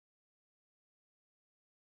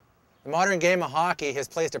The modern game of hockey has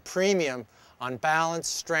placed a premium on balance,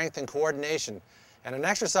 strength, and coordination. And an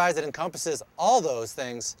exercise that encompasses all those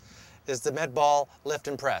things is the med ball lift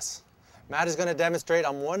and press. Matt is going to demonstrate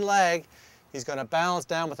on one leg. He's going to balance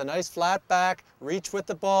down with a nice flat back, reach with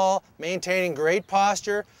the ball, maintaining great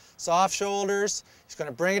posture, soft shoulders. He's going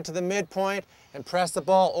to bring it to the midpoint and press the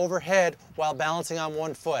ball overhead while balancing on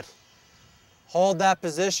one foot. Hold that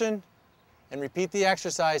position and repeat the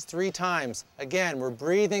exercise 3 times. Again, we're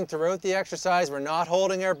breathing throughout the exercise. We're not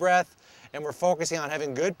holding our breath, and we're focusing on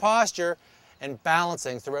having good posture and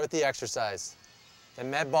balancing throughout the exercise. The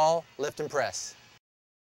med ball lift and press.